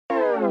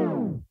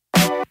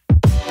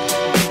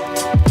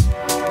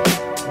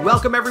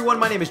Welcome everyone,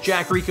 my name is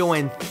Jack Rico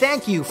and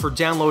thank you for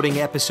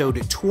downloading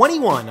episode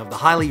 21 of the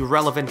Highly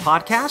Relevant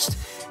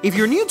Podcast. If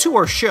you're new to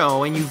our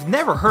show and you've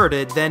never heard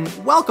it, then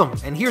welcome,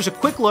 and here's a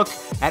quick look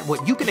at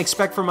what you can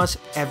expect from us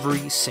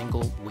every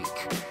single week.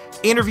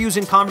 Interviews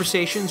and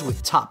conversations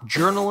with top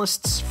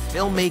journalists,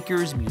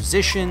 filmmakers,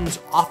 musicians,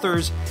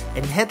 authors,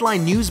 and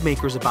headline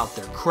newsmakers about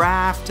their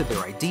craft,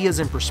 their ideas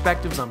and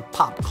perspectives on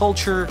pop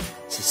culture,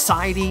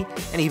 society,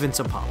 and even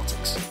some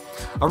politics.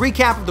 A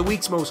recap of the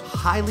week's most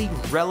highly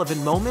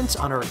relevant moments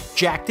on our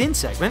Jacked In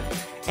segment,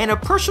 and a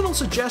personal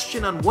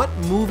suggestion on what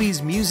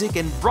movies, music,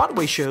 and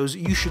Broadway shows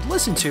you should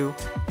listen to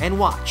and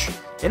watch.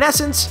 In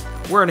essence,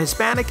 we're an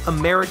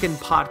Hispanic-American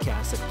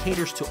podcast that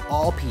caters to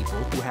all people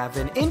who have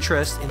an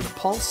interest in the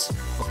pulse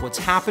of what's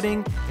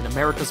happening in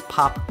America's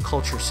pop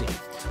culture scene.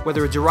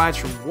 Whether it derives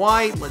from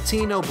white,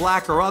 Latino,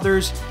 black, or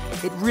others,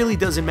 it really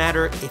doesn't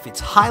matter. If it's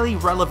highly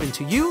relevant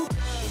to you,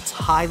 it's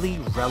highly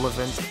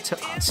relevant to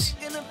us.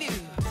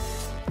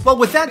 Well,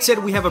 with that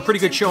said, we have a pretty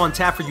good show on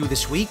tap for you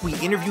this week. We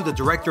interview the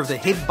director of the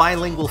hit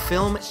bilingual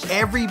film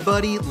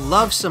Everybody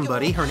Loves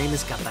Somebody, her name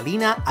is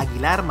Catalina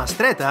Aguilar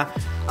Mastretta,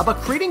 about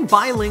creating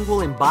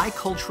bilingual and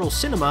bicultural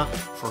cinema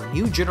for a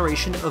new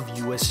generation of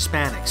U.S.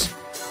 Hispanics.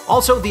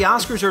 Also, the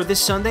Oscars are this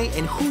Sunday,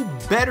 and who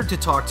better to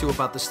talk to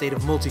about the state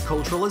of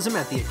multiculturalism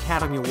at the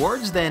Academy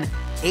Awards than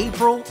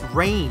April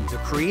Reign, the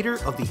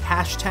creator of the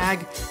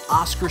hashtag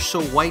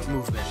 #OscarsSoWhite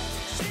movement.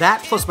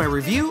 That plus my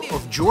review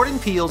of Jordan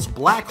Peele's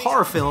black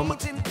horror film,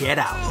 Get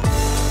Out.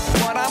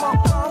 What I'm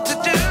about to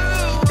do,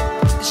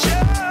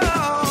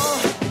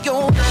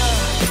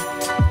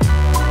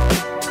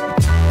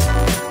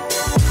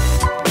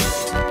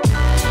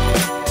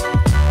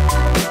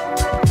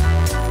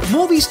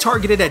 Movies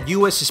targeted at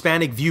U.S.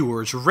 Hispanic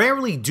viewers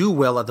rarely do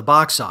well at the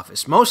box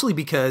office, mostly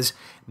because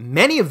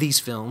many of these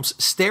films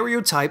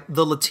stereotype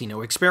the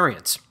Latino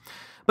experience.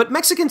 But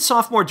Mexican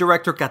sophomore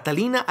director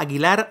Catalina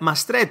Aguilar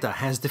Mastretta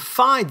has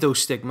defied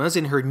those stigmas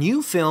in her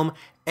new film,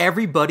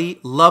 Everybody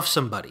Loves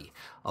Somebody,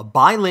 a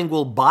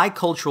bilingual,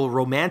 bicultural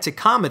romantic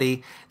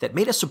comedy that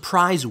made a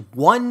surprise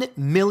 $1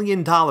 million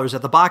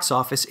at the box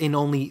office in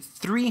only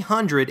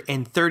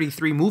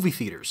 333 movie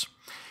theaters.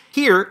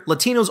 Here,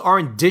 Latinos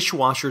aren't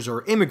dishwashers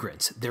or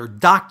immigrants. They're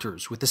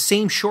doctors with the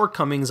same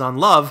shortcomings on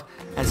love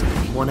as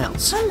anyone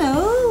else.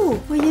 Hello!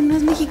 Oye, no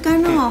es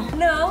mexicano.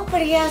 No,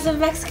 but he has a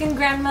Mexican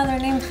grandmother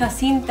named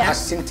Jacinta.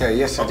 Jacinta,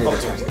 yes, I did.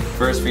 That's right.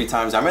 First few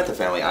times I met the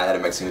family, I had a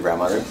Mexican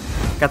grandmother.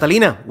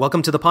 Catalina,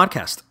 welcome to the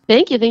podcast.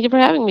 Thank you for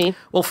having me.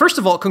 Well, first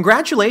of all,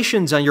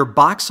 congratulations on your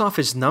box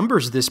office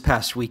numbers this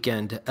past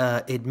weekend.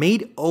 It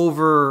made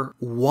over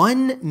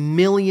 $1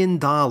 million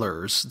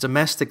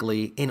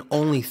domestically in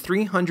only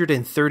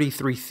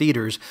 333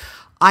 theaters.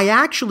 I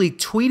actually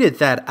tweeted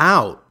that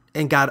out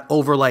and got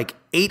over like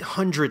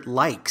 800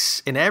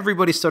 likes, and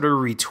everybody started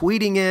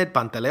retweeting it.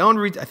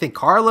 Pantaleon, I think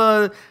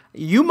Carla,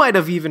 you might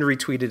have even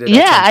retweeted it.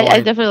 Yeah,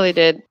 I definitely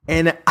did.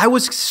 And I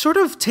was sort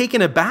of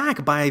taken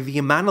aback by the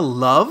amount of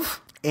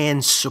love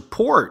and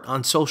support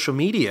on social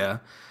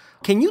media.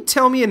 Can you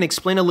tell me and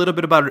explain a little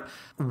bit about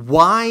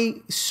why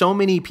so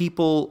many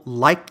people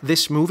like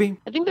this movie?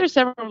 I think there's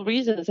several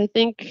reasons. I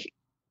think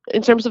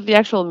in terms of the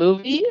actual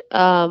movie,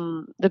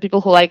 the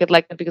people who like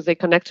it because they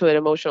connect to it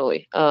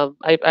emotionally.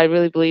 I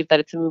really believe that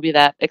it's a movie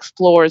that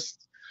explores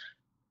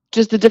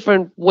just the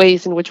different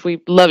ways in which we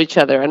love each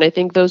other. And I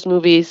think those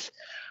movies,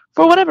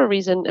 for whatever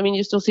reason, I mean,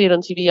 you still see it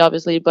on TV,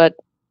 obviously, but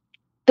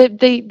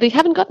they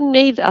haven't gotten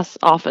made as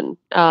often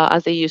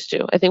as they used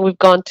to. I think we've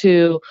gone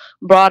to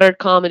broader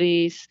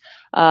comedies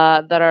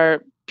that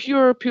are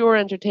pure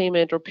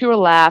entertainment or pure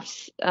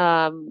laughs.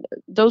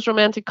 Those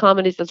romantic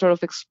comedies that sort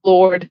of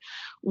explored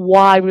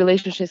why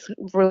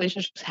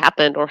relationships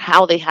happened or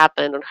how they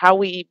happened or how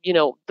we,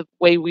 the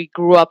way we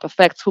grew up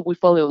affects who we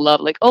fall in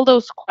love. Like all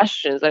those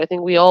questions that I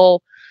think we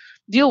all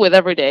deal with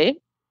every day.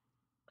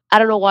 I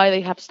don't know why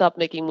they have stopped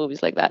making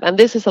movies like that. And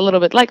this is a little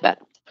bit like that.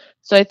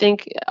 So I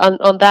think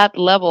on that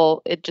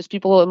level, it just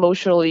people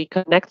emotionally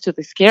connect to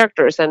these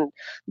characters. And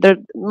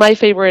my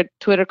favorite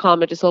Twitter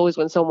comment is always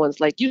when someone's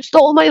like, "You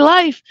stole my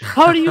life.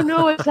 How do you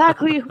know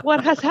exactly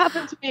what has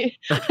happened to me?"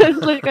 It's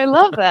like, I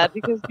love that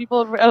because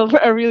people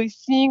are really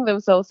seeing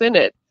themselves in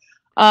it.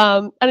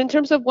 And in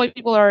terms of what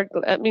people are,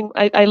 I mean,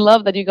 I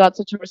love that you got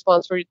such a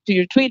response to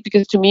your tweet,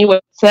 because to me what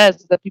it says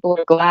is that people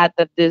are glad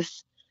that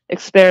this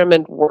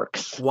experiment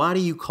works. Why do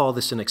you call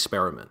this an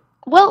experiment?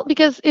 Well,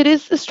 because it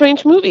is a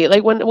strange movie.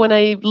 Like when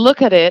I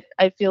look at it,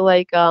 I feel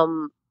like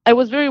I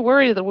was very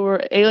worried that we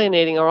were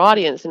alienating our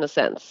audience in a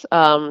sense,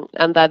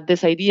 and that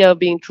this idea of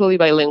being truly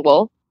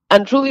bilingual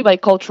and truly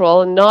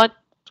bicultural and not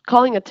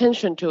calling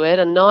attention to it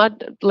and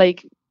not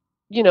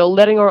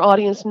letting our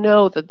audience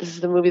know that this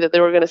is the movie that they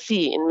were going to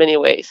see in many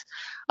ways,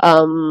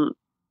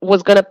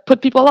 was going to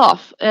put people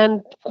off,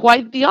 and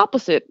quite the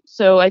opposite.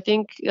 So I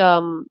think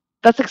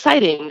that's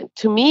exciting.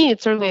 To me,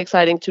 it's certainly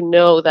exciting to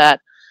know that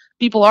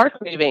people are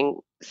craving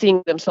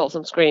seeing themselves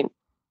on screen.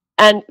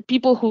 And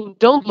people who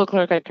don't look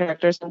like our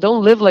characters and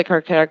don't live like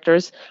our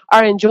characters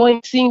are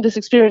enjoying seeing this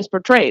experience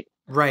portrayed.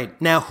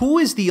 Right. Now, who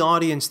is the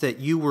audience that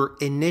you were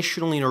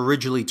initially and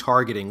originally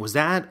targeting? Was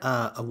that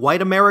a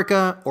white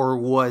America or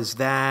was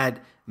that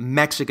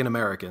Mexican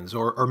Americans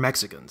or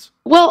Mexicans?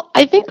 Well,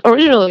 I think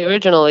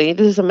originally,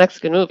 this is a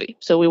Mexican movie,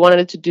 so we wanted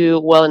it to do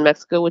well in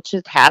Mexico, which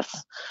it has.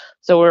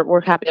 So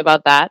we're happy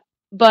about that.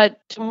 But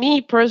to me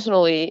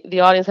personally,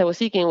 the audience I was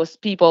seeking was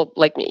people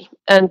like me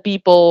and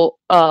people.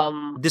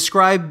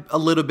 Describe a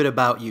little bit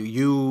about you.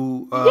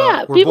 You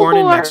Yeah, were people born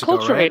who in are Mexico,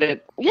 right?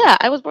 acculturated. Yeah,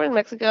 I was born in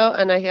Mexico,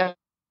 and I have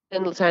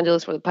been in Los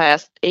Angeles for the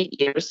past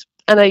 8 years,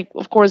 and I,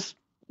 of course,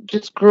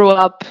 just grew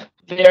up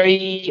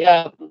very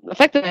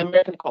affected by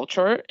American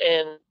culture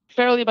and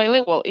fairly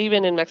bilingual,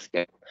 even in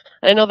Mexico.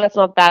 I know that's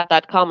not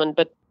that common,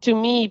 but to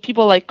me,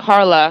 people like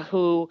Carla,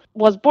 who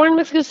was born in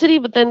Mexico City,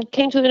 but then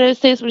came to the United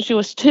States when she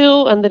was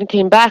 2, and then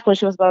came back when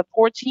she was about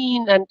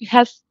 14, and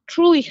has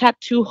truly had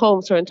 2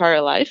 homes her entire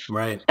life.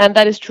 Right. And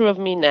that is true of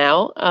me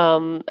now.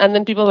 And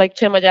then people like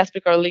Chema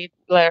Jaspic,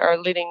 our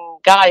leading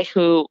guy,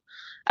 who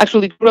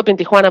actually grew up in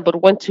Tijuana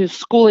but went to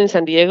school in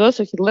San Diego,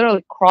 so he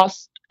literally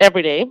crossed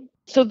every day.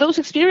 So those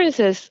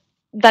experiences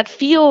that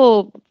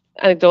feel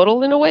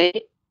anecdotal in a way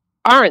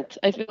aren't.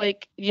 I feel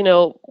like,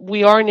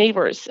 we are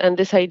neighbors, and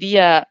this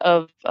idea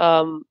of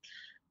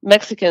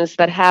Mexicans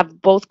that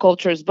have both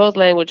cultures, both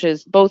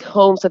languages, both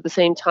homes at the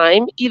same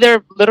time,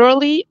 either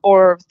literally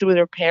or through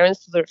their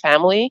parents, through their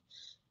family,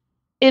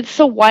 it's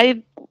a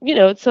wide,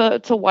 it's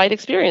a wide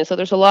experience. So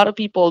there's a lot of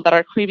people that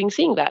are craving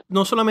seeing that.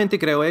 No solamente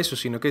creo eso,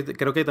 sino que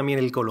creo que también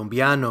el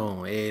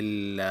colombiano,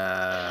 el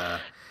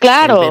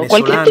Claro,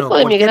 cualquier tipo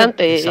de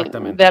migrante,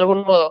 exactamente. de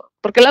algún modo.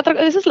 Porque esa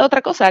es la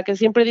otra cosa que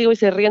siempre digo y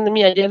se ríen de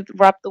mí. Ayer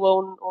Rap tuvo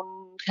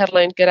un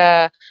headline que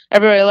era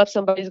 "Everybody loves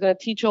somebody is going to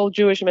teach all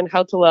Jewish men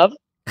how to love."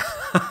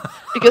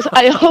 Because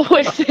I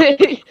always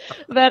say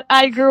that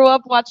I grew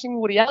up watching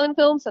Woody Allen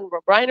films and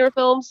Rob Reiner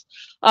films,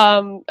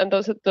 and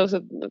those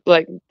are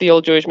like the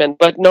old Jewish men.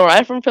 But Nora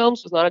Ephron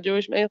films was not a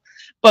Jewish male,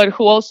 but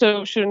who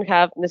also shouldn't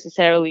have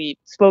necessarily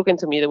spoken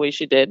to me the way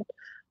she did.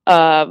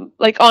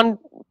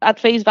 At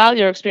face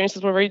value, our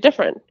experiences were very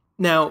different.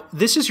 Now,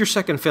 this is your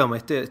second film.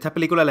 Esta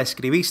película la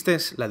escribiste,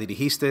 la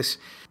dirigiste.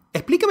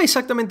 Explícame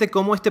exactamente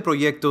cómo este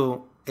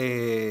proyecto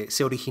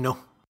se originó.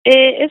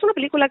 Es una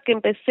película que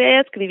empecé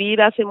a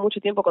escribir hace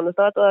mucho tiempo, cuando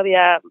estaba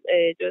todavía,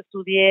 yo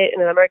estudié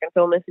en el American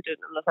Film Institute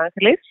en Los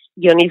Ángeles,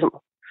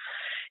 guionismo.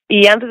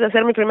 Y antes de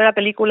hacer mi primera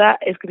película,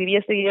 escribí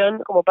este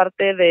guión como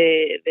parte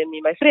de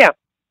mi maestría.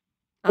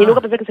 Y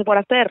nunca pensé que se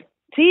fuera a hacer.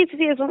 Sí,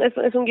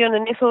 es un guión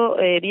en eso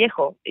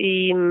viejo.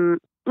 Y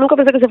nunca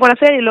pensé que se fuera a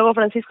hacer. Y luego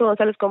Francisco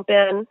González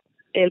Compeán,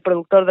 el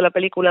productor de la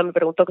película, me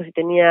preguntó que si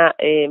tenía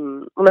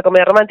una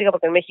comedia romántica,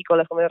 porque en México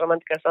las comedias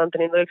románticas estaban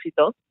teniendo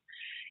éxito.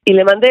 Y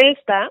le mandé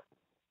esta,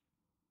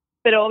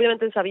 pero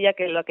obviamente sabía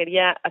que lo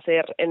quería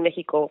hacer en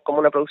México como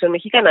una producción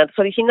mexicana.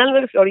 Entonces,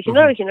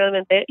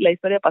 originalmente la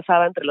historia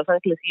pasaba entre Los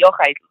Ángeles y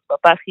Ojai. Los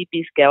papás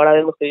hippies que ahora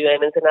vemos que viven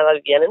en Ensenada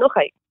vivían en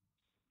Ojai.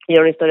 Y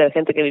era una historia de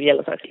gente que vivía en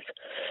Los Ángeles.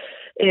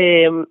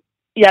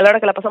 Y a la hora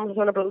que la pasamos a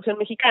hacer una producción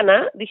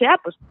mexicana, dije,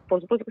 pues por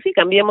supuesto que sí,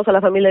 cambiemos a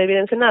la familia de vivir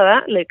en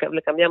Ensenada, le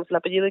cambiamos el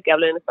apellido y que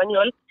hable en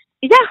español.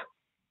 Y ya,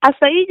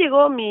 hasta ahí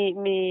llegó mi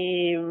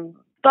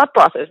thought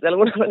process, de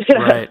alguna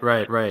manera.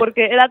 Right.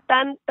 Porque era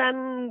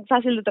tan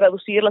fácil de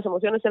traducir, las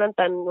emociones eran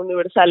tan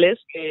universales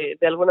que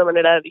de alguna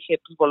manera dije,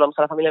 pues volvamos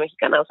a la familia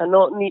mexicana. O sea,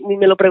 ni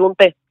me lo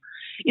pregunté.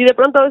 Y de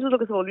pronto eso es lo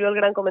que se volvió el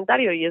gran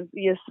comentario, y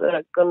es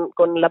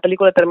con la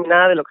película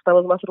terminada de lo que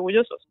estamos más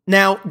orgullosos.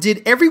 Now,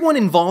 did everyone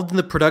involved in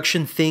the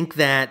production think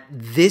that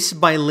this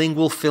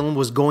bilingual film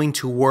was going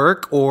to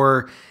work,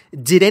 or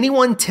did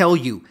anyone tell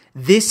you,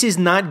 this is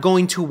not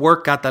going to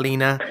work,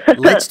 Catalina?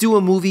 Let's do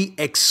a movie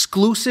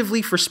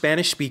exclusively for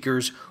Spanish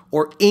speakers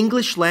or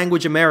English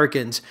language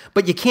Americans,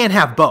 but you can't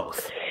have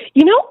both?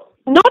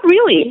 Not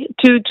really.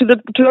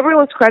 To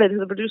everyone's credit, to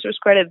the producer's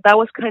credit, that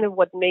was kind of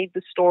what made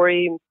the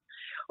story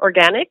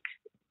organic,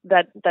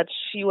 that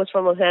she was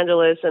from Los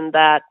Angeles, and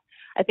that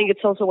I think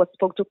it's also what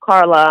spoke to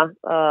Carla,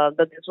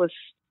 that this was,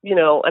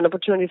 an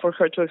opportunity for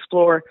her to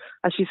explore,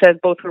 as she said,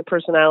 both her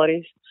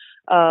personalities.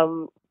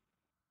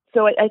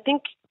 So I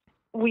think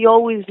we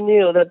always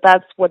knew that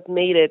that's what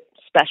made it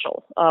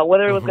special.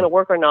 Whether it was going to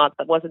work or not,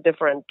 that was a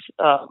different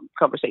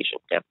conversation.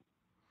 Yeah.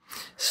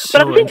 So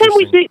but at the same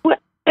time,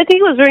 I think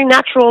it was very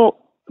natural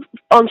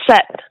on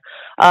set,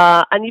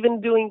 and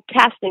even doing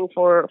casting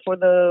for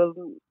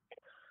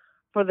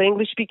the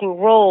English-speaking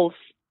roles,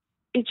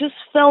 it just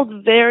felt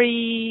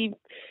very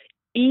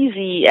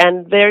easy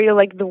and very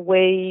like the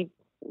way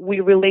we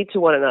relate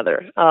to one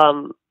another.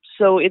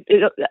 So it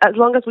as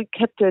long as we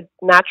kept it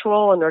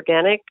natural and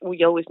organic,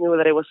 we always knew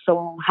that it was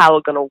somehow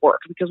going to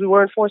work, because we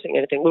weren't forcing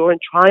anything. We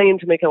weren't trying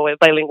to make a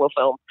bilingual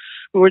film.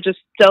 We were just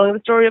telling the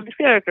story of these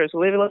characters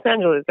who live in Los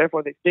Angeles,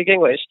 therefore they speak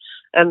English,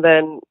 and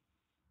then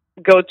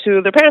go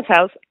to their parents'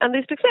 house and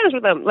they speak Spanish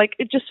with them. Like,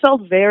 it just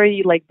felt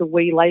very like the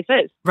way life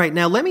is. Right.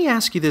 Now, let me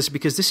ask you this,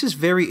 because this is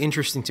very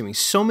interesting to me.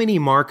 So many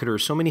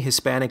marketers, so many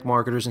Hispanic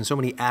marketers, and so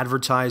many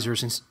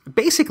advertisers, and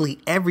basically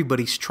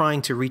everybody's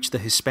trying to reach the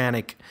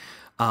Hispanic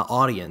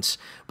audience,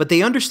 but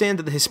they understand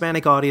that the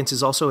Hispanic audience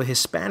is also a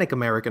Hispanic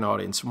American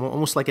audience,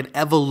 almost like an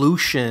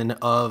evolution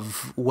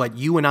of what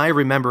you and I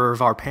remember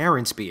of our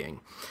parents being.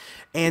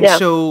 And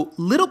so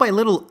little by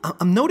little,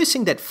 I'm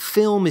noticing that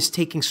film is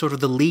taking sort of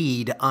the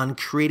lead on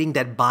creating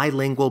that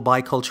bilingual,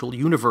 bicultural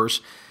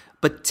universe,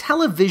 but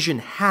television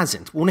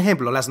hasn't. Un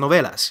ejemplo, las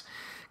novelas.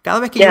 Cada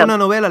vez que llega una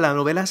novela, la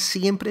novela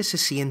siempre se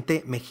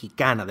siente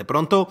mexicana. De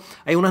pronto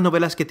hay unas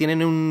novelas que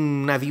tienen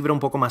una vibra un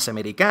poco más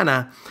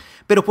americana.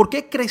 Pero ¿por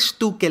qué crees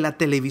tú que la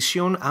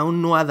televisión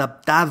aún no ha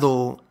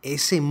adaptado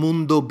ese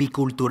mundo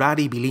bicultural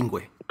y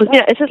bilingüe? Pues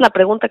mira, esa es la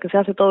pregunta que se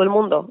hace todo el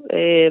mundo.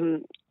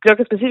 Creo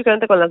que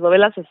específicamente con las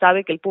novelas se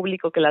sabe que el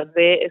público que las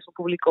ve es un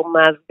público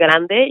más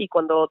grande y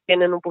cuando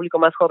tienen un público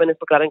más joven es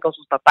porque la ven con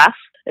sus papás.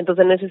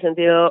 Entonces, en ese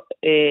sentido,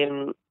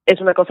 es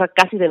una cosa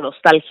casi de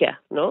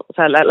nostalgia, ¿no? O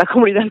sea, la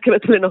comunidad que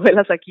ve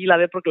telenovelas aquí la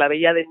ve porque la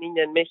veía de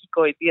niña en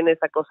México y tiene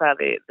esa cosa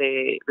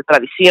de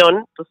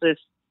tradición. Entonces,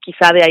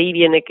 quizá de ahí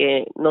viene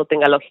que no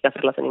tenga lógica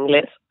hacerlas en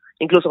inglés,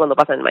 incluso cuando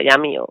pasan en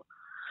Miami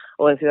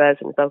o en ciudades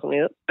en Estados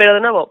Unidos. Pero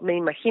de nuevo, me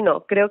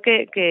imagino, creo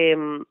que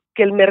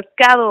el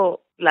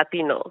mercado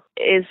latino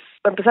es,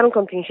 para empezar, un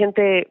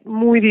contingente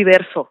muy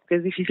diverso, que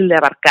es difícil de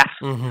abarcar.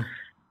 Uh-huh.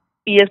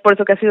 Y es por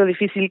eso que ha sido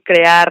difícil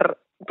crear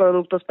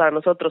productos para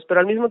nosotros, pero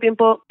al mismo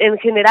tiempo, en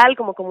general,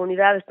 como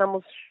comunidad,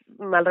 estamos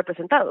mal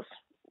representados.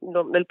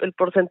 No, el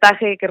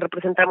porcentaje que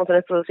representamos en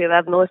nuestra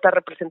sociedad no está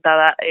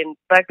representada en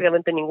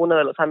prácticamente ninguno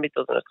de los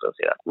ámbitos de nuestra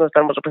sociedad. No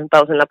estamos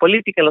representados en la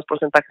política, en los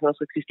porcentajes no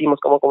existimos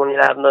como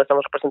comunidad, no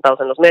estamos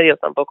representados en los medios,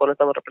 tampoco no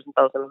estamos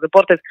representados en los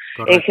deportes.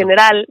 Correcto. En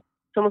general,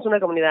 somos una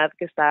comunidad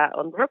que está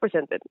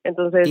underrepresented.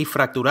 Entonces, y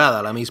fracturada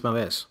a la misma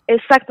vez.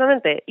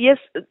 Exactamente. Y es,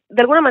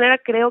 de alguna manera,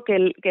 creo que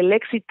el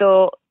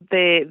éxito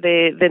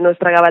de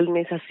nuestra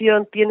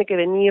globalización tiene que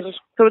venir,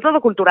 sobre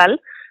todo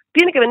cultural,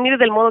 tiene que venir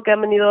del modo que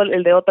han venido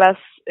el de otras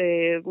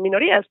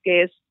minorías,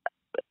 que es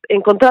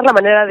encontrar la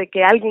manera de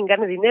que alguien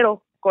gane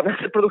dinero con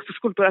hacer productos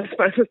culturales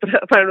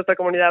para nuestra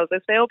comunidad. O sea,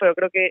 es feo, pero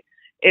creo que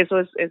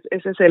esa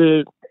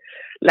es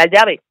la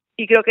llave.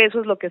 Y creo que eso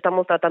es lo que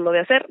estamos tratando de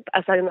hacer,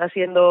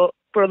 haciendo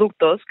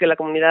productos que la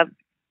comunidad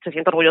se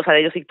sienta orgullosa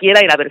de ellos y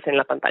quiera ir a verse en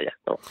la pantalla,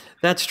 ¿no?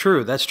 That's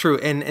true.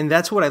 And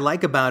that's what I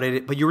like about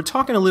it. But you were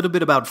talking a little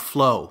bit about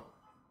flow,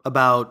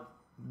 about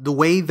the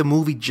way the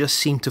movie just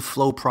seemed to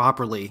flow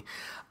properly.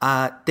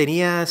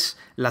 Tenías,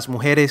 las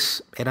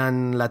mujeres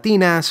eran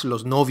latinas,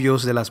 los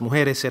novios de las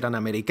mujeres eran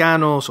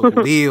americanos o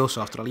judíos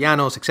o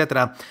australianos,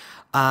 etc.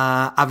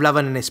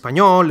 Hablaban en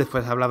español,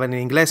 después hablaban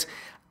en inglés.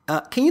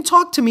 Can you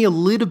talk to me a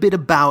little bit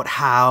about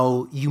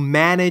how you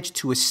managed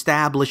to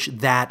establish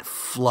that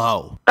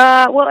flow?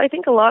 Well, I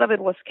think a lot of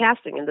it was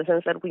casting, in the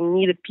sense that we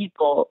needed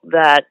people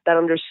that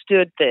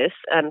understood this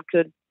and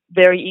could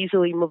very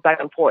easily move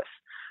back and forth.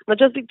 Not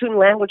just between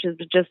languages,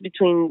 but just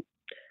between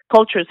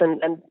cultures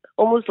and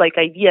almost like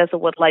ideas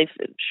of what life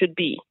should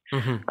be.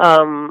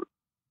 Mm-hmm.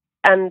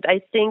 And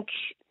I think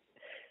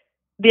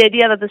the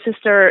idea that the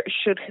sister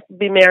should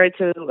be married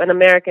to an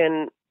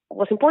American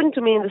was important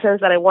to me in the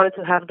sense that I wanted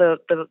to have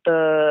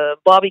the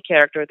Bobby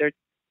character, their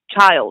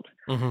child,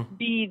 mm-hmm.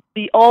 be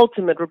the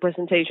ultimate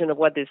representation of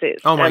what this is.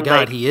 Oh my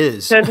God, he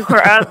is. Turn to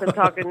her aunt and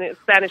talk in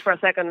Spanish for a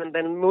second, and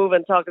then move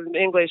and talk in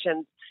English,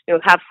 and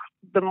have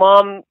the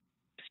mom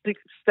speak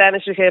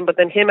Spanish to him, but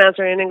then him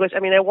answering in English. I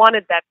mean, I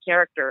wanted that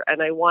character,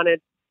 and I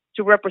wanted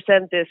to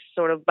represent this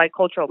sort of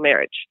bicultural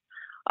marriage.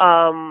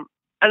 And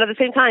at the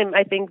same time,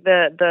 I think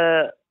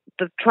the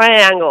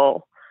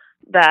triangle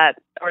that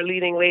our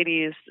leading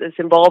lady is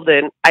involved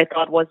in, I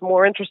thought was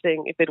more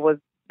interesting if it was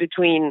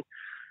between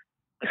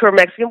her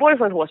Mexican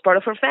boyfriend, who was part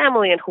of her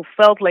family and who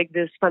felt like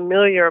this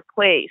familiar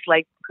place,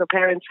 like her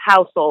parents'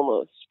 house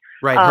almost.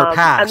 Right, her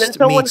past and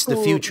then meets the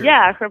future.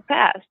 Yeah, her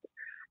past.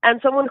 And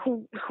someone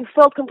who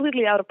felt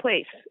completely out of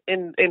place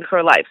in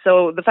her life.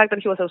 So the fact that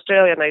he was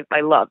Australian,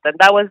 I loved. And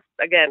that was,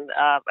 again,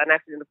 an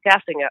accident of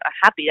casting, a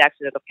happy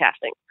accident of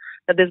casting.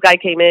 That this guy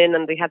came in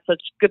and they had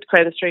such good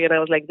chemistry, and I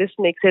was like, this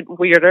makes it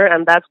weirder,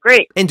 and that's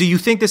great. And do you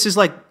think this is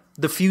like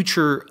the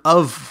future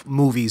of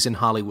movies in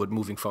Hollywood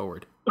moving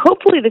forward?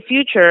 Hopefully the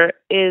future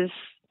is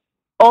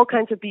all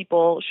kinds of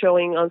people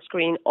showing on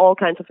screen all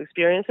kinds of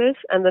experiences,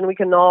 and then we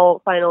can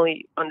all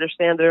finally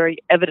understand the very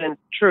evident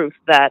truth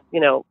that,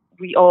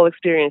 we all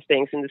experience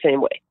things in the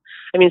same way.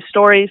 I mean,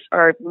 stories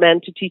are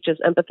meant to teach us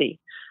empathy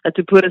and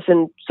to put us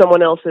in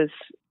someone else's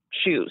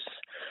shoes.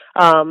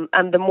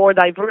 And the more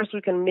diverse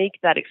we can make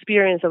that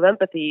experience of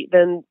empathy,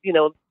 then,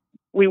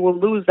 we will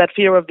lose that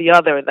fear of the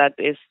other that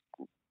is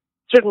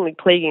certainly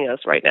plaguing us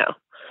right now.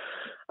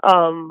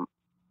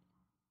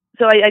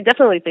 So I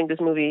definitely think this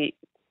movie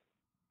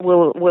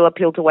will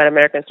appeal to white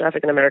Americans, to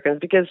African Americans,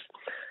 because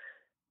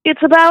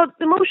it's about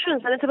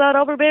emotions, and it's about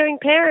overbearing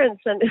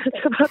parents, and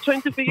it's about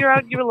trying to figure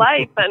out your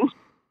life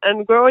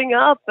and growing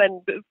up,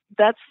 and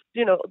that's,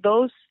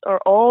 those are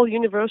all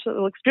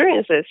universal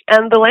experiences.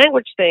 And the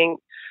language thing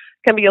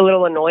can be a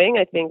little annoying.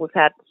 I think we've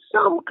had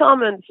some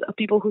comments of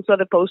people who saw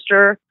the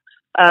poster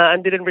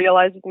and didn't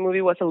realize that the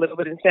movie was a little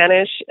bit in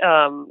Spanish.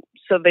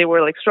 So they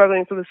were like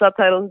struggling through the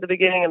subtitles at the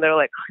beginning, and they're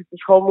like, oh, is this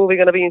whole movie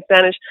going to be in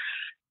Spanish?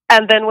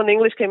 And then when the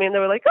English came in, they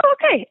were like, oh,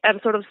 okay, and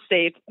sort of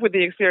stayed with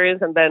the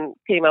experience and then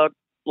came out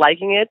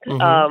liking it.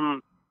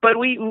 But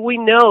we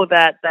know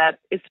that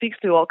it speaks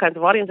to all kinds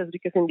of audiences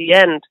because in the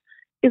end,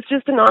 it's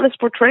just an honest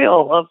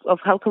portrayal of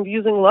how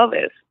confusing love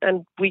is.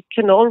 And we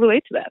can all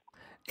relate to that.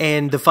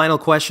 And the final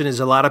question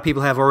is, a lot of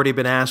people have already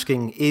been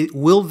asking,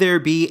 will there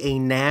be a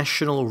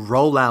national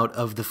rollout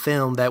of the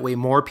film? That way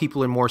more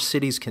people in more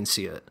cities can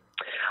see it.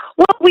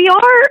 Well, we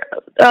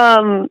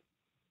are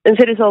in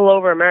cities all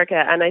over America,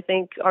 and I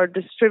think our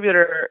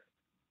distributor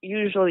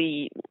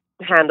usually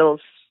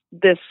handles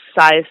this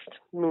sized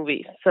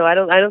movies. So I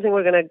don't think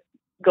we're going to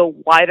go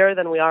wider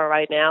than we are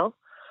right now.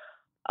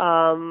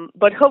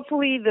 But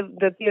hopefully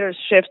the theaters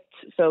shift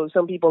so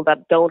some people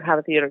that don't have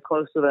a theater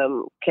close to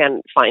them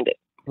can find it.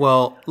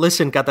 Well,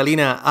 listen,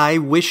 Catalina, I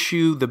wish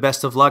you the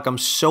best of luck. I'm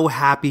so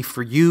happy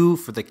for you,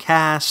 for the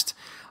cast,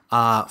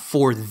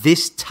 for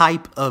this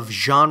type of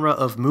genre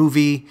of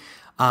movie.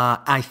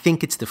 I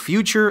think it's the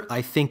future.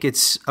 I think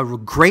it's a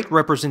great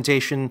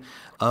representation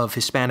of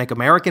Hispanic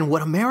American,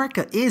 what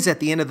America is at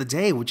the end of the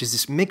day, which is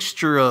this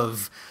mixture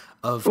of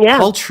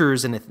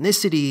cultures and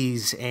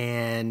ethnicities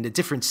and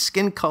different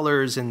skin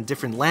colors and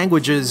different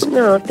languages.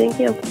 No, thank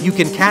you. You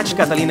can catch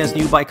Catalina's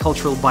new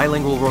bicultural,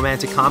 bilingual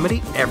romantic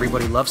comedy,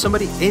 Everybody Loves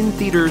Somebody, in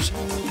theaters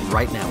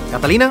right now.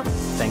 Catalina,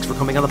 thanks for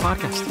coming on the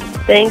podcast.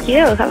 Thank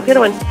you. Have a good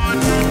one.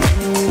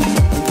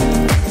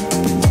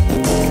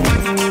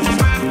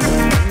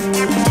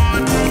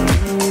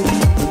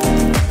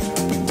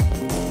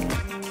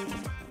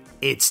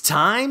 It's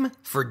time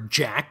for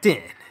Jacked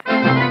In.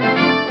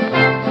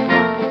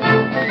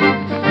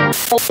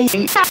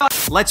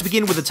 Let's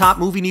begin with the top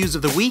movie news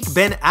of the week.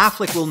 Ben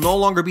Affleck will no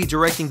longer be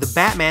directing The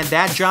Batman.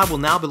 That job will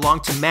now belong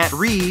to Matt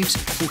Reeves,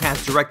 who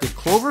has directed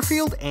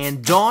Cloverfield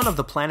and Dawn of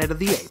the Planet of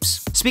the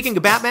Apes. Speaking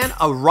of Batman,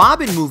 a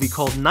Robin movie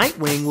called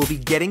Nightwing will be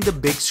getting the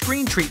big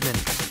screen treatment.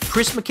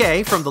 Chris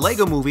McKay from the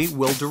Lego Movie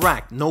will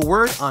direct. No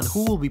word on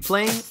who will be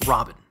playing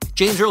Robin.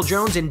 James Earl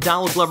Jones and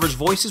Donald Glover's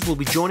voices will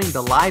be joining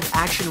the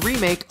live-action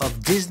remake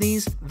of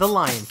Disney's The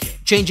Lion King.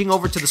 Changing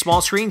over to the small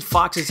screen,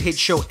 Fox's hit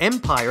show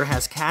Empire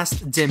has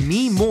cast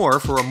Demi Moore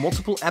for a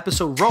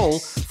multiple-episode role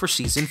for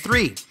Season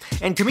 3.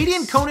 And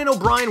comedian Conan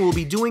O'Brien will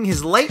be doing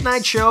his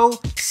late-night show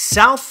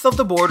south of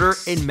the border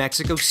in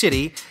Mexico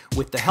City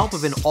with the help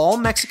of an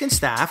all-Mexican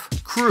staff,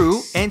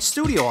 crew, and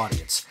studio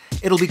audience.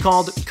 It'll be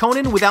called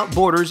Conan Without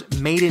Borders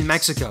Made in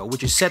Mexico,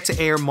 which is set to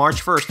air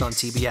March 1st on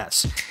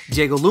TBS.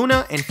 Diego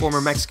Luna and former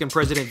Mexican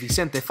President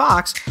Vicente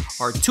Fox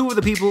are two of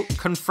the people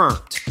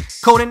confirmed.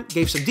 Conan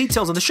gave some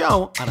details on the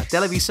show on a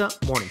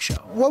Televisa morning show.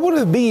 What would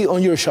it be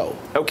on your show?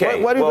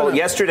 Okay, well,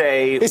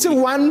 yesterday... Is it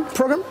one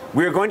program?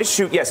 We're going to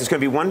shoot, yes, it's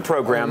going to be one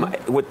program.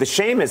 What the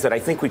shame is that I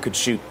think we could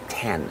shoot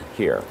 10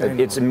 here.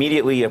 It's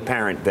immediately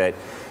apparent that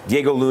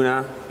Diego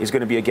Luna is going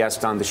to be a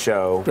guest on the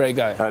show. Great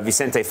guy.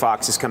 Vicente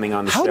Fox is coming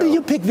on the show. How did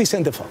you pick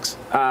Vicente Fox?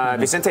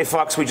 Vicente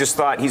Fox, we just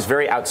thought he's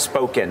very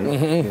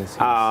outspoken.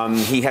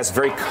 He has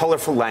very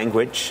colorful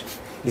language.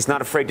 He's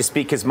not afraid to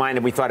speak his mind,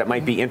 and we thought it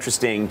might be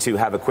interesting to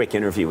have a quick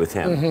interview with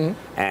him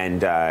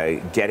and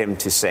get him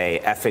to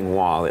say effing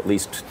wall at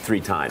least 3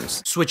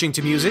 times. Switching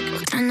to music.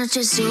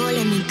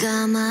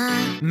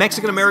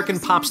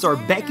 Mexican-American pop star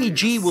Becky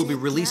G will be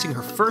releasing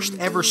her first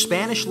ever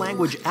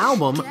Spanish-language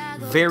album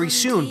very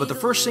soon, but the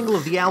first single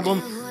of the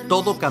album,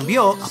 Todo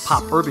Cambió, a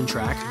pop urban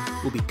track,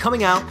 will be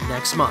coming out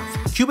next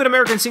month.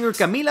 Cuban-American singer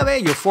Camila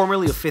Bello,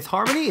 formerly of Fifth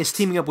Harmony, is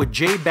teaming up with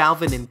J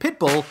Balvin and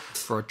Pitbull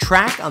for a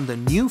track on the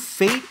new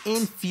Fate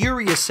and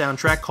Furious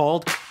soundtrack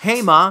called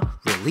Hey Ma,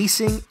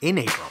 releasing in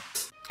April.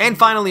 And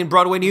finally, in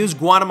Broadway news,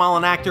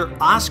 Guatemalan actor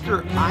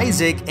Oscar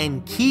Isaac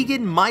and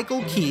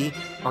Keegan-Michael Key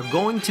are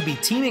going to be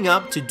teaming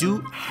up to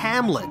do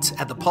Hamlet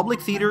at the Public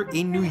Theater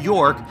in New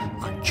York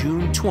on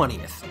June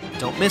 20th.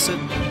 Don't miss it.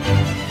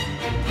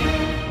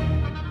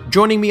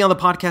 Joining me on the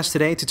podcast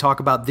today to talk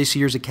about this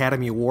year's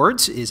Academy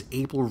Awards is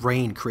April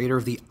Rain, creator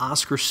of the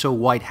Oscar So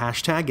White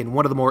hashtag and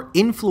one of the more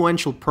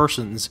influential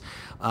persons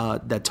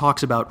that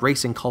talks about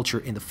race and culture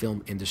in the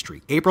film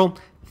industry. April,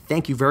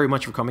 thank you very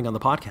much for coming on the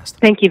podcast.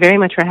 Thank you very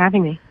much for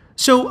having me.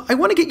 So I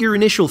want to get your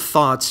initial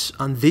thoughts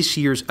on this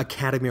year's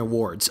Academy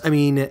Awards. I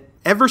mean,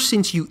 ever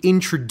since you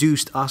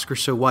introduced Oscar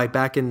So White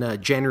back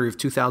in January of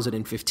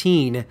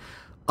 2015,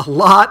 a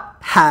lot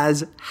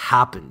has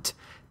happened.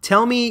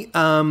 Tell me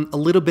a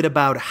little bit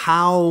about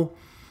how,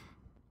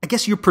 I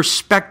guess, your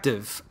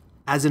perspective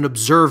as an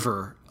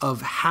observer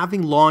of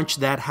having launched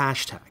that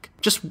hashtag.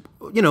 Just,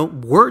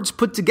 words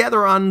put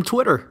together on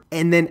Twitter.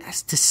 And then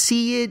to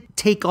see it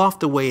take off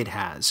the way it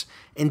has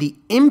and the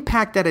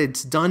impact that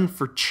it's done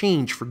for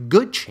change, for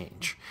good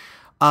change,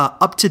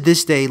 up to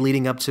this day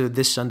leading up to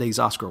this Sunday's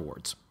Oscar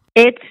Awards.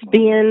 It's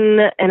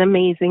been an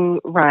amazing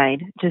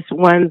ride, just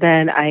one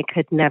that I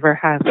could never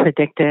have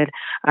predicted.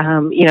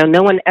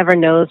 No one ever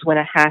knows when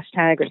a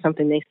hashtag or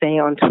something they say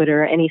on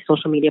Twitter or any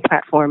social media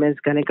platform is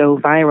going to go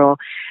viral.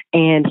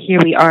 And here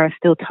we are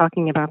still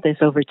talking about this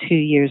over 2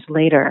 years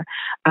later.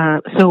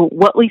 So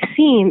what we've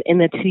seen in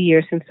the 2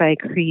 years since I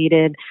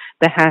created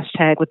the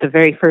hashtag with the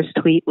very first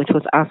tweet, which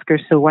was Oscar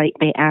so white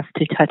they asked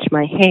to touch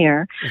my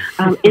hair,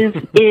 is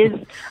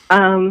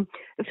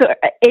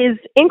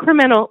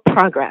incremental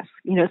progress.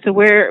 So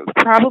we're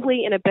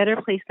probably in a better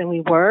place than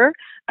we were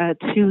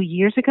 2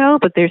 years ago,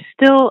 but there's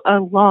still a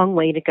long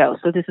way to go.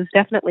 So this is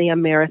definitely a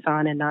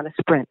marathon and not a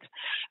sprint.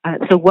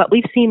 So what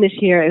we've seen this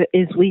year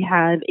is we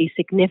have a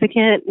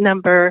significant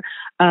number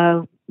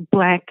of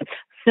Black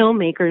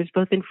filmmakers,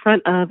 both in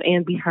front of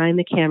and behind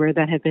the camera,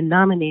 that have been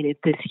nominated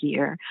this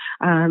year.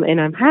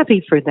 And I'm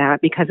happy for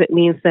that because it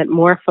means that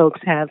more folks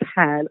have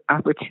had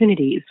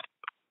opportunities.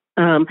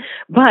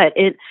 But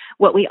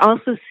what we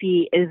also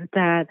see is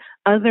that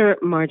other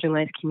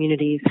marginalized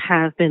communities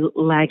have been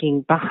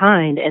lagging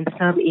behind and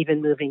some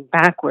even moving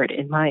backward,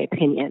 in my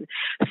opinion.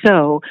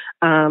 So,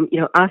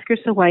 Oscar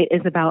So White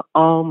is about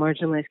all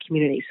marginalized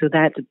communities. So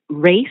that's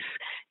race,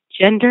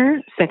 gender,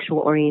 sexual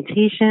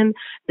orientation,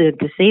 the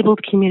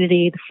disabled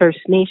community, the First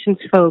Nations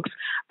folks,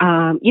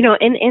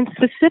 and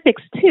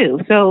specifics too.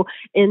 So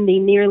in the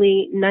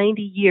nearly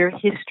 90-year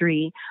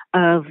history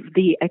of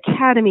the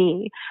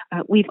Academy,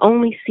 we've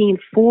only seen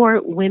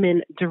 4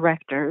 women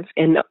directors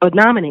and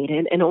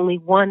nominated, and only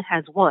one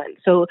has won.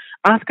 So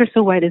Oscar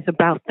So White is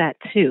about that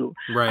too.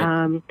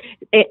 Right.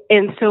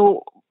 And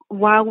so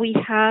while we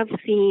have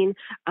seen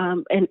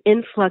an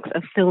influx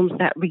of films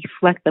that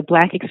reflect the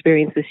Black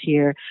experience this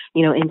year,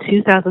 in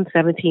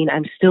 2017,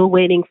 I'm still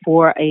waiting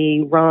for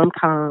a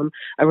rom-com,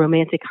 a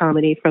romantic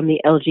comedy from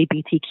the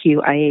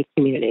LGBTQIA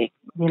community,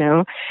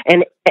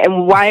 and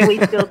why are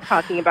we still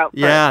talking about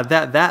first? Yeah,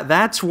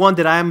 that's one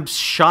that I'm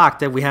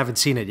shocked that we haven't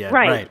seen it yet.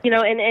 Right.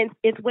 And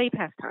it's way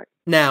past time.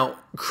 Now,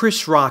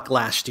 Chris Rock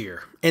last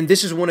year, and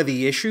this is one of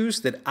the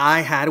issues that I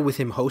had with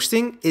him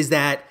hosting, is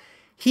that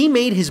he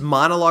made his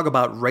monologue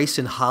about race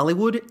in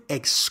Hollywood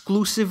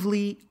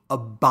exclusively a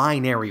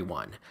binary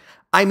one.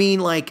 I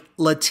mean, like,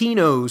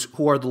 Latinos,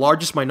 who are the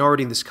largest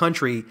minority in this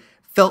country,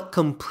 felt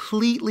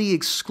completely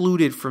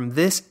excluded from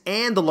this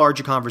and the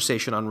larger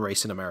conversation on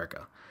race in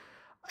America.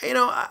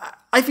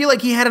 I feel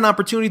like he had an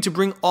opportunity to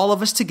bring all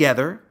of us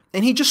together,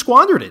 and he just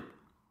squandered it.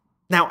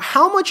 Now,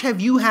 how much have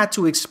you had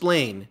to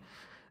explain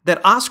that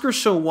Oscar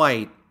So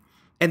White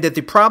and that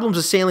the problems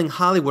assailing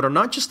Hollywood are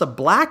not just a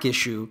Black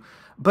issue,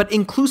 but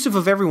inclusive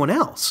of everyone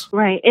else?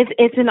 Right.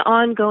 It's an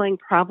ongoing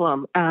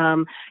problem.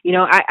 I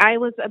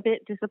was a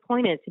bit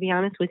disappointed, to be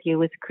honest with you,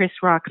 with Chris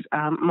Rock's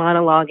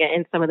monologue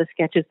and some of the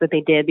sketches that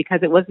they did, because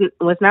it was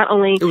not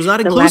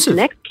inclusive.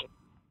 Latinx.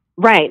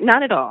 Right,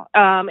 not at all.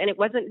 And it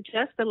wasn't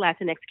just the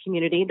Latinx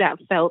community that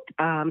felt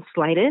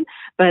slighted,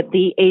 but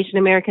the Asian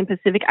American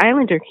Pacific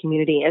Islander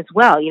community as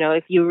well.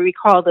 If you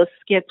recall those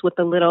skits with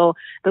the little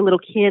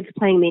kids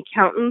playing the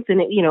accountants,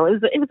 and it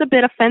was a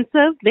bit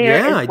offensive there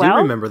as well. Yeah, I do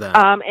remember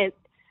that.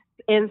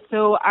 And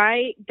so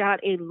I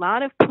got a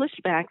lot of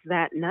pushback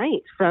that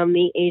night from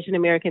the Asian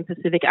American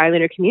Pacific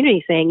Islander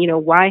community saying,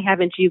 why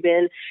haven't you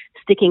been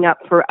sticking up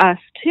for us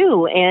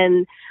too?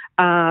 And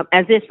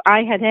as if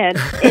I had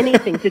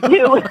anything to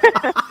do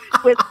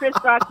with Chris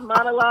Rock's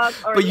monologue.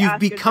 But you've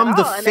become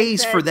the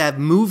face for that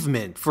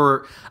movement.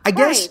 I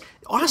guess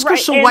Oscar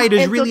So White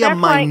is really a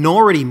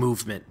minority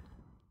movement.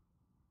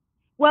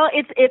 Well,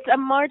 it's a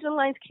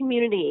marginalized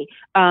community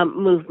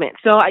movement.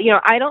 So,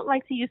 I don't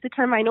like to use the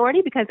term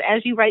minority because,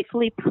 as you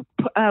rightfully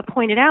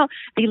pointed out,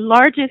 the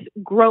largest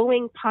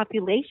growing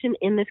population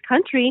in this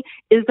country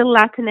is the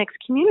Latinx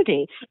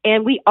community.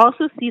 And we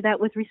also see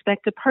that with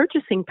respect to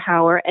purchasing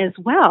power as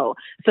well.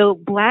 So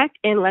Black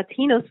and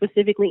Latino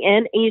specifically,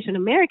 and Asian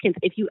Americans,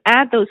 if you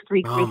add those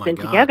three groups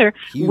together,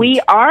 huge.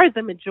 We are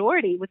the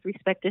majority with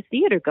respect to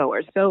theater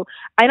goers. So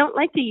I don't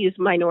like to use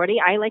minority.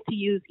 I like to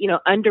use,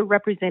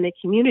 underrepresented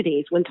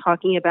communities when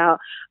talking about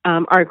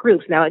our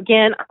groups. Now,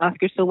 again,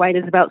 Oscar So White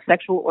is about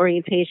sexual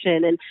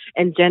orientation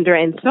and gender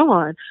and so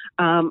on.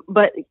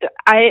 But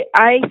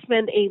I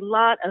spend a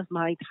lot of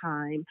my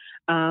time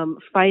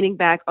fighting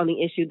back on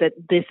the issue that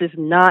this is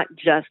not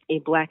just a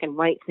Black and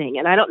white thing.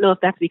 And I don't know if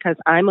that's because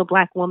I'm a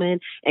Black woman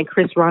and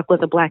Chris Rock was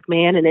a Black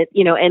man, and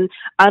and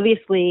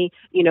obviously,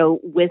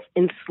 with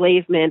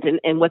enslavement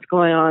and what's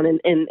going on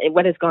and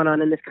what has gone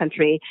on in this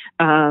country,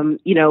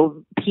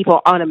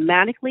 people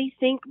automatically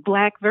think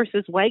Black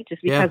versus white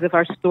just because of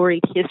our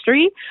storied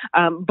history.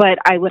 But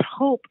I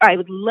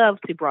would love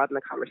to broaden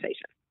the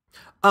conversation.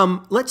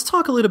 Let's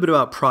talk a little bit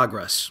about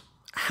progress.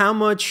 How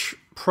much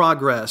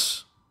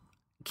progress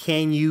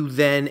can you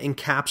then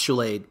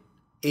encapsulate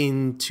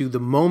into the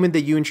moment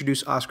that you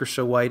introduced Oscar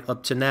So White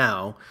up to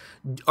now?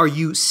 Are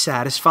you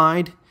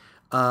satisfied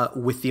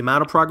with the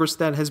amount of progress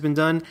that has been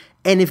done?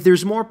 And if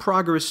there's more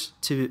progress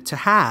to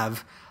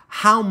have,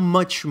 how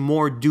much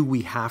more do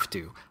we have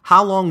to?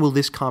 How long will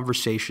this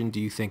conversation, do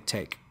you think,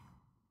 take?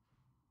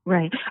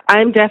 Right.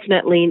 I'm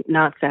definitely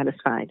not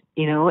satisfied,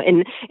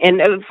 and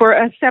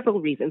for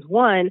several reasons.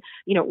 One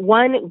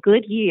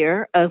good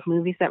year of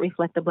movies that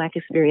reflect the Black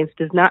experience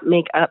does not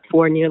make up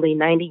for nearly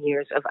 90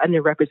 years of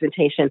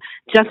underrepresentation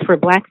just for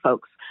Black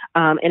folks.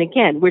 And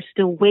again, we're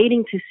still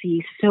waiting to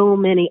see so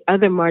many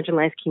other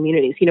marginalized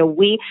communities.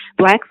 We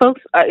Black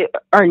folks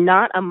are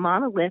not a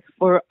monolith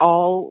for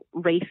all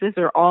races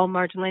or all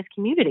marginalized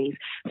communities.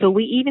 So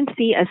we even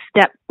see a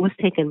step was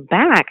taken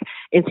back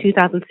in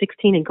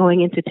 2016 and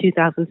going into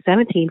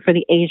 2017 for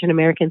the Asian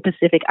American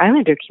Pacific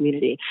Islander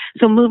community.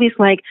 So movies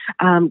like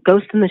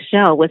Ghost in the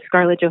Shell with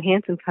Scarlett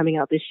Johansson coming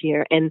out this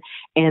year, and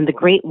The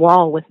Great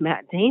Wall with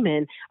Matt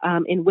Damon,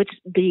 in which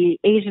the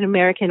Asian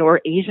American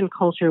or Asian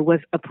culture was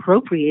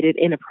appropriated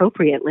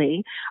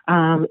inappropriately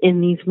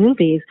in these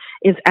movies,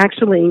 is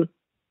actually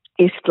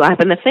a slap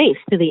in the face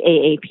to the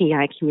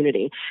AAPI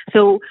community.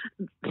 So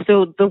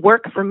the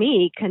work for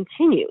me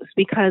continues,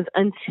 because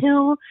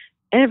until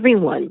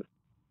everyone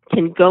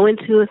can go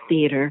into a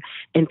theater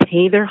and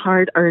pay their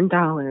hard-earned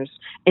dollars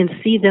and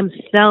see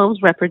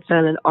themselves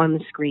represented on the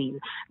screen,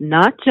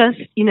 not just,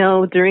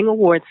 during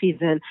award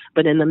season,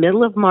 but in the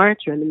middle of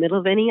March or in the middle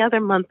of any other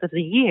month of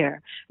the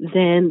year,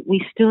 then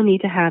we still need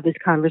to have this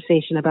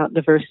conversation about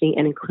diversity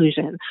and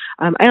inclusion.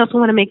 I also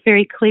want to make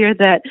very clear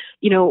that,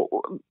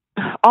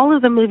 all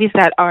of the movies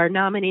that are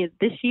nominated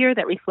this year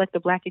that reflect the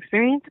Black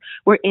experience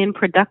were in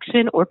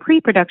production or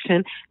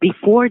pre-production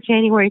before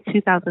January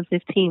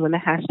 2015, when the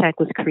hashtag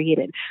was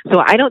created.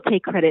 So I don't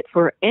take credit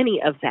for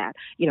any of that.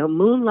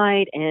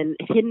 Moonlight and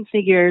Hidden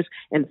Figures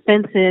and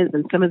Fences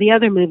and some of the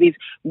other movies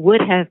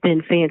would have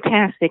been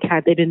fantastic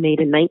had they been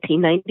made in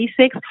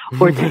 1996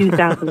 or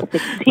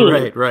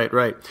 2016.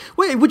 Right.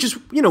 Wait, which is,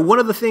 one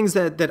of the things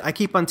that I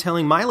keep on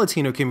telling my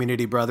Latino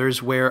community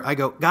brothers, where I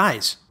go,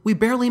 guys, we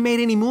barely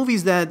made any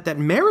movies that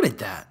merited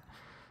that.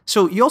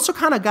 So you also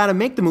kind of got to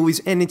make the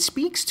movies, and it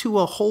speaks to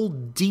a whole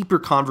deeper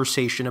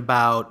conversation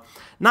about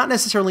not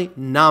necessarily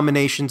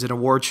nominations and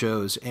award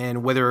shows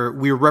and whether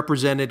we're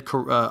represented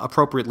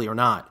appropriately or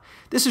not.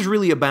 This is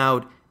really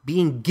about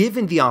being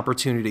given the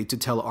opportunity to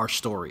tell our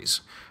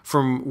stories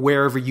from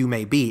wherever you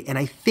may be. And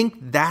I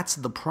think that's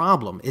the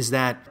problem, is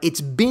that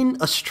it's been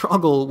a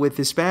struggle with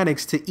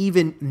Hispanics to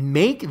even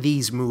make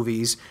these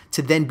movies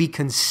to then be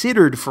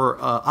considered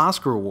for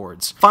Oscar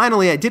awards.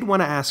 Finally, I did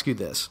want to ask you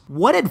this.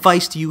 What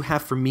advice do you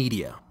have for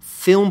media,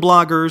 film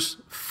bloggers,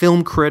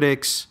 film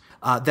critics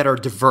that are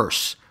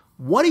diverse?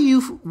 What do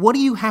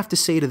you have to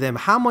say to them?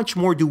 How much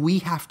more do we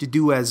have to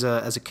do as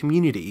a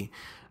community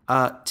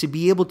to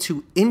be able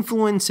to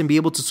influence and be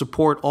able to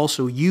support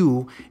also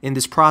you in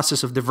this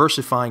process of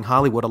diversifying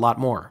Hollywood a lot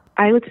more?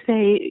 I would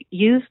say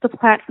use the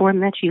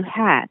platform that you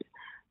have.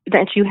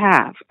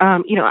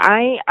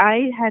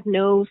 I had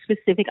no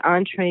specific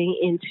entree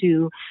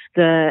into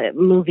the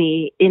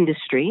movie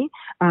industry.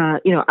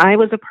 I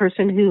was a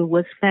person who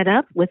was fed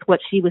up with what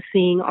she was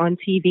seeing on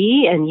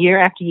TV and year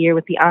after year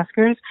with the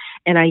Oscars,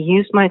 and I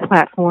used my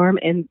platform,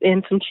 and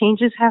some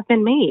changes have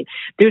been made.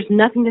 There's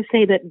nothing to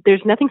say that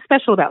there's nothing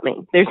special about me.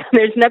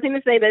 There's nothing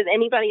to say that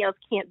anybody else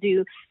can't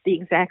do the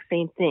exact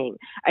same thing.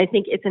 I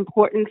think it's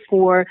important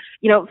for,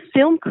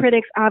 film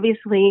critics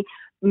obviously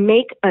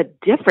make a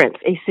difference,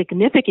 a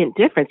significant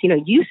difference.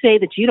 You say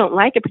that you don't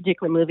like a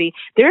particular movie,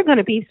 there are going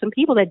to be some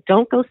people that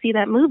don't go see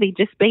that movie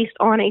just based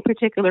on a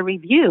particular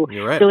review.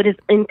 You're right. So it's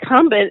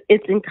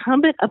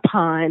incumbent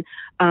upon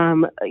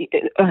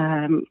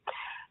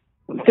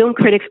film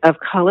critics of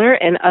color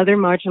and other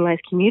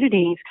marginalized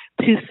communities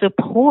to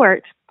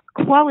support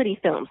quality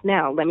films.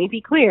 Now, let me be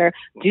clear,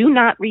 do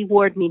not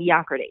reward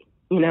mediocrity.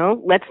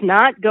 Let's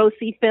not go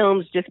see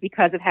films just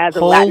because it has a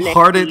Latinx.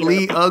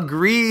 Wholeheartedly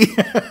agree.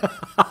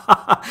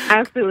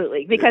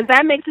 Absolutely, because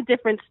that makes a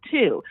difference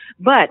too.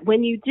 But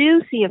when you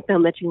do see a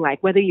film that you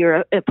like, whether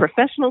you're a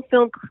professional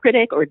film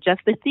critic or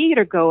just a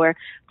theater goer,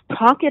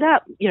 talk it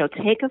up.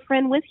 Take a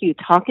friend with you.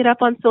 Talk it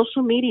up on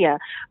social media,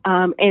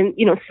 and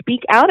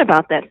speak out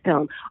about that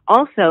film.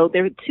 Also,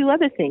 there are two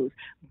other things.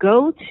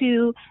 Go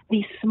to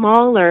the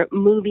smaller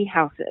movie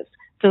houses.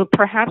 So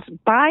perhaps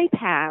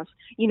bypass,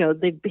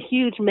 the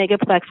huge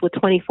megaplex with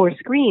 24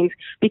 screens,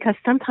 because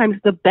sometimes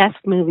the best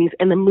movies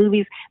and the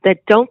movies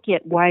that don't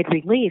get wide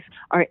release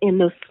are in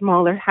those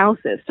smaller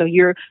houses. So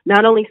you're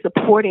not only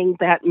supporting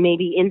that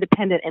maybe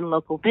independent and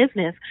local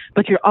business,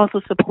 but you're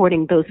also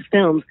supporting those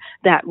films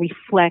that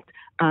reflect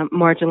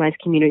marginalized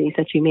communities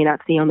that you may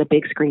not see on the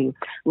big screen.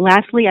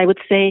 Lastly, I would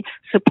say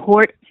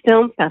support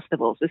film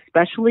festivals,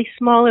 especially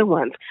smaller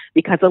ones,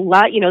 because a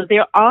lot,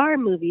 there are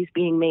movies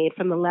being made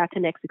from the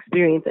Latinx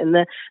experience and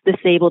the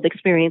disabled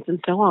experience and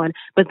so on,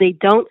 but they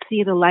don't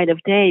see the light of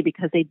day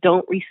because they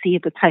don't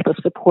receive the type of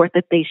support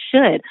that they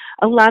should.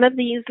 A lot of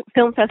these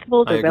film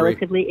festivals are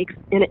relatively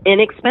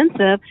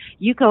inexpensive.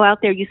 You go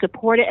out there, you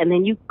support it, and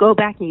then you go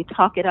back and you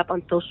talk it up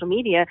on social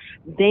media.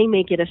 They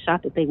may get a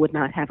shot that they would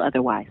not have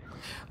otherwise.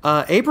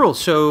 April,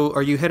 so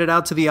are you headed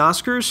out to the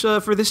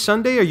Oscars for this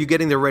Sunday? Are you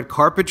getting the red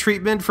carpet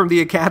treatment from the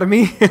Academy?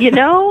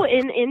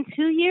 In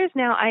 2 years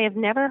now, I have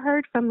never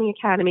heard from the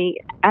Academy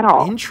at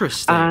all.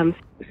 Interesting.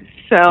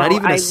 So not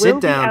even a sit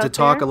down to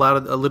talk there.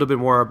 a little bit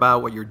more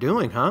about what you're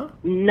doing, huh?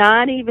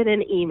 Not even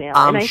an email.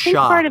 I'm and I think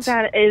shocked. part of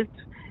that is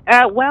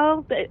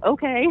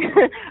Okay.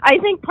 I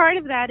think part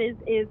of that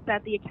is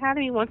that the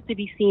Academy wants to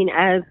be seen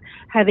as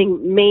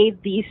having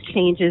made these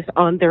changes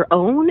on their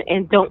own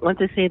and don't want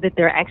to say that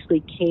they're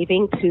actually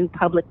caving to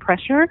public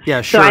pressure.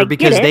 Yeah, sure, so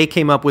because they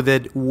came up with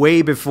it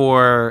way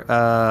before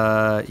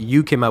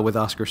you came out with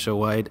Oscar So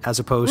White, as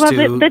opposed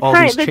to all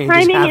these changes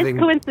timing having...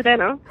 is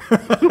coincidental.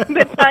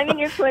 The timing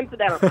is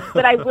coincidental.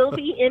 But I will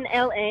be in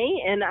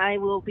LA, and I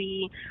will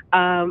be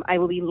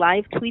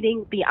live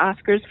tweeting the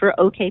Oscars for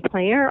OK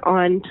Player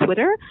on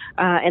Twitter.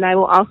 And I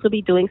will also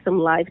be doing some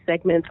live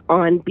segments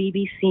on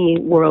BBC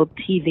World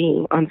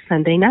TV on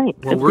Sunday night.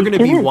 Well, we're going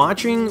to be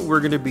watching, we're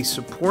going to be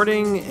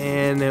supporting,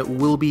 and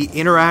we'll be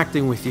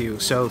interacting with you.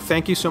 So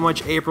thank you so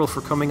much, April,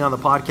 for coming on the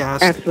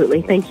podcast.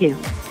 Absolutely. Thank you.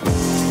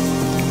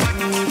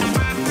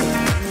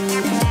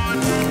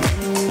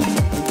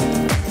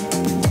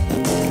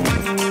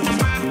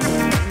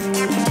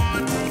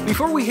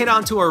 Before we head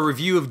on to our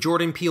review of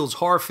Jordan Peele's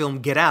horror film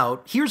Get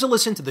Out, here's a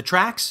listen to the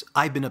tracks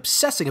I've been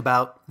obsessing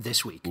about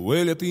this week.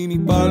 Huele a ti mi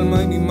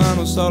palma y mi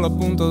mano está a la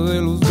punta de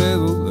los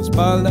dedos, la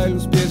espalda y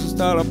los pies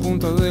está a la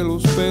punta de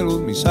los pelos,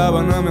 mi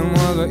sábana, mi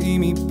almohada y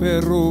mi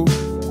perro,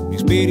 mi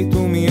espíritu,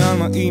 mi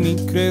alma y mi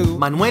credo.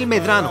 Manuel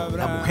Medrano,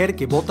 la mujer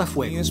que bota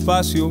fuego. Mi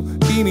espacio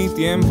y mi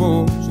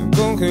tiempo se han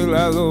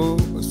congelado,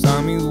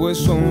 hasta mis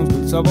huesos,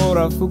 el sabor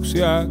a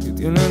fucsia que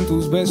tienen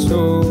tus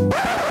besos.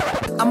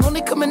 I'm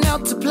only coming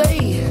out to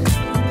play.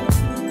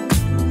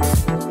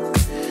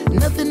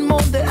 Nothing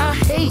more that I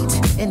hate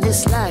in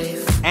this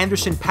life.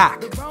 Anderson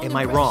 .Paak, Am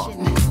I Wrong?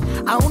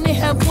 I only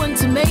have one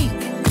to make.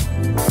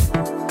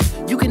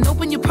 You can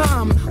open your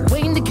palm,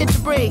 waiting to catch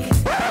a break.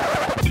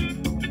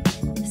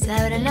 Se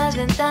abren las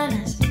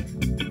ventanas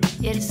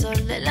y el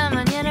sol de la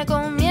mañana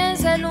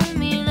comienza a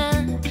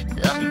iluminar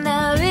donde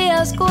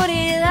había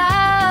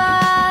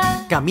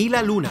oscuridad.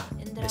 Camila Luna,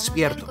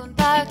 Despierto.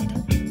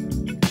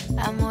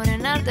 Amor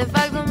en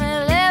artefacto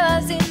me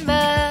eleva sin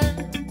ver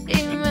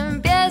y me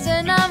empiezo a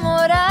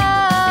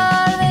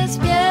enamorar.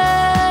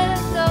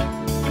 Despierto,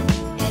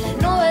 que las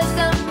nubes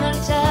han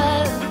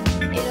marchado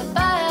y los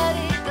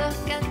pajaritos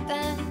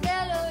cantan que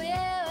lo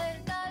viejo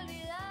está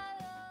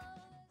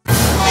olvidado.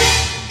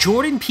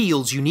 Jordan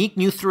Peele's unique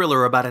new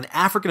thriller about an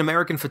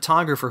African-American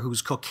photographer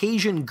whose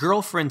Caucasian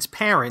girlfriend's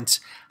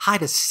parents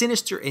hide a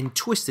sinister and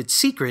twisted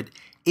secret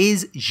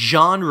is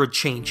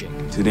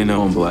genre-changing. Do they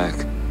know I'm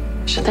black?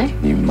 Should they?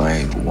 You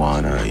might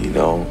wanna,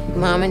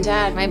 Mom and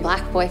Dad, my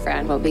black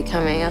boyfriend will be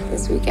coming up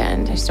this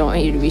weekend. I just don't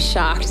want you to be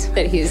shocked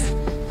that he's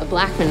a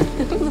black man.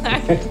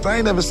 I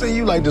ain't never seen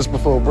you like this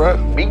before, bruh.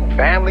 Meeting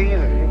families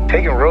and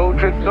taking road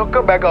trips. Don't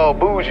come back all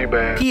bougie,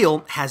 man.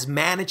 Peele has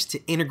managed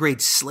to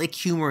integrate slick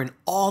humor and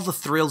all the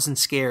thrills and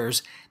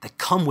scares that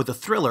come with a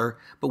thriller,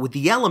 but with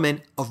the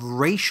element of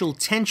racial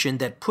tension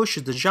that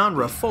pushes the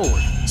genre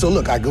forward. So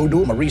look, I go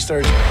do my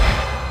research.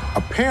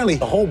 Apparently,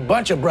 a whole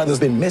bunch of brothers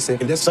been missing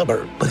in this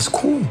suburb. But it's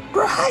cool.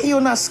 Bro, how you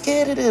not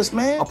scared of this,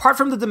 man? Apart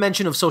from the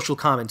dimension of social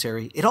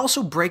commentary, it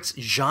also breaks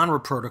genre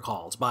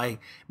protocols by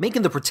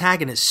making the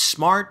protagonist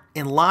smart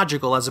and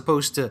logical as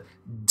opposed to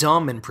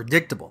dumb and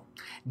predictable.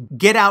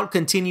 Get Out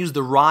continues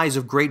the rise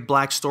of great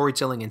black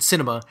storytelling in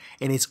cinema,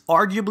 and it's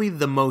arguably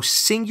the most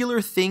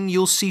singular thing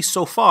you'll see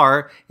so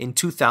far in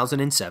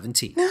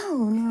 2017. No.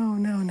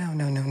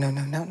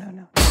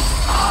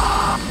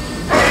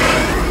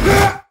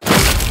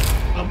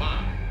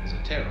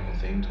 Terrible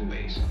thing to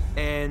waste.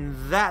 And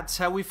that's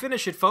how we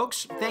finish it,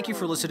 folks. Thank you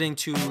for listening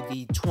to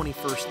the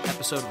 21st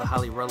episode of the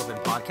Highly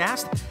Relevant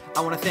Podcast.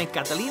 I want to thank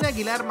Catalina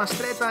Aguilar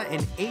Mastreta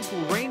and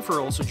April Rain for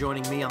also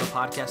joining me on the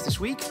podcast this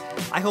week.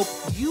 I hope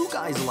you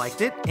guys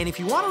liked it. And if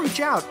you want to reach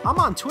out, I'm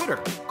on Twitter.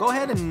 Go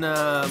ahead and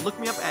look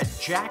me up at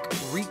Jack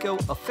Rico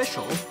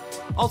Official.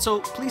 Also,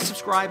 please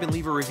subscribe and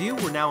leave a review.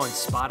 We're now on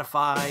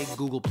Spotify,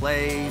 Google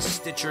Play,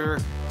 Stitcher.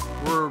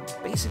 We're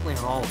basically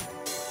on all of it.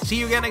 See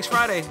you again next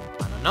Friday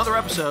on another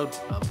episode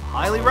of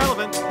Highly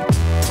Relevant.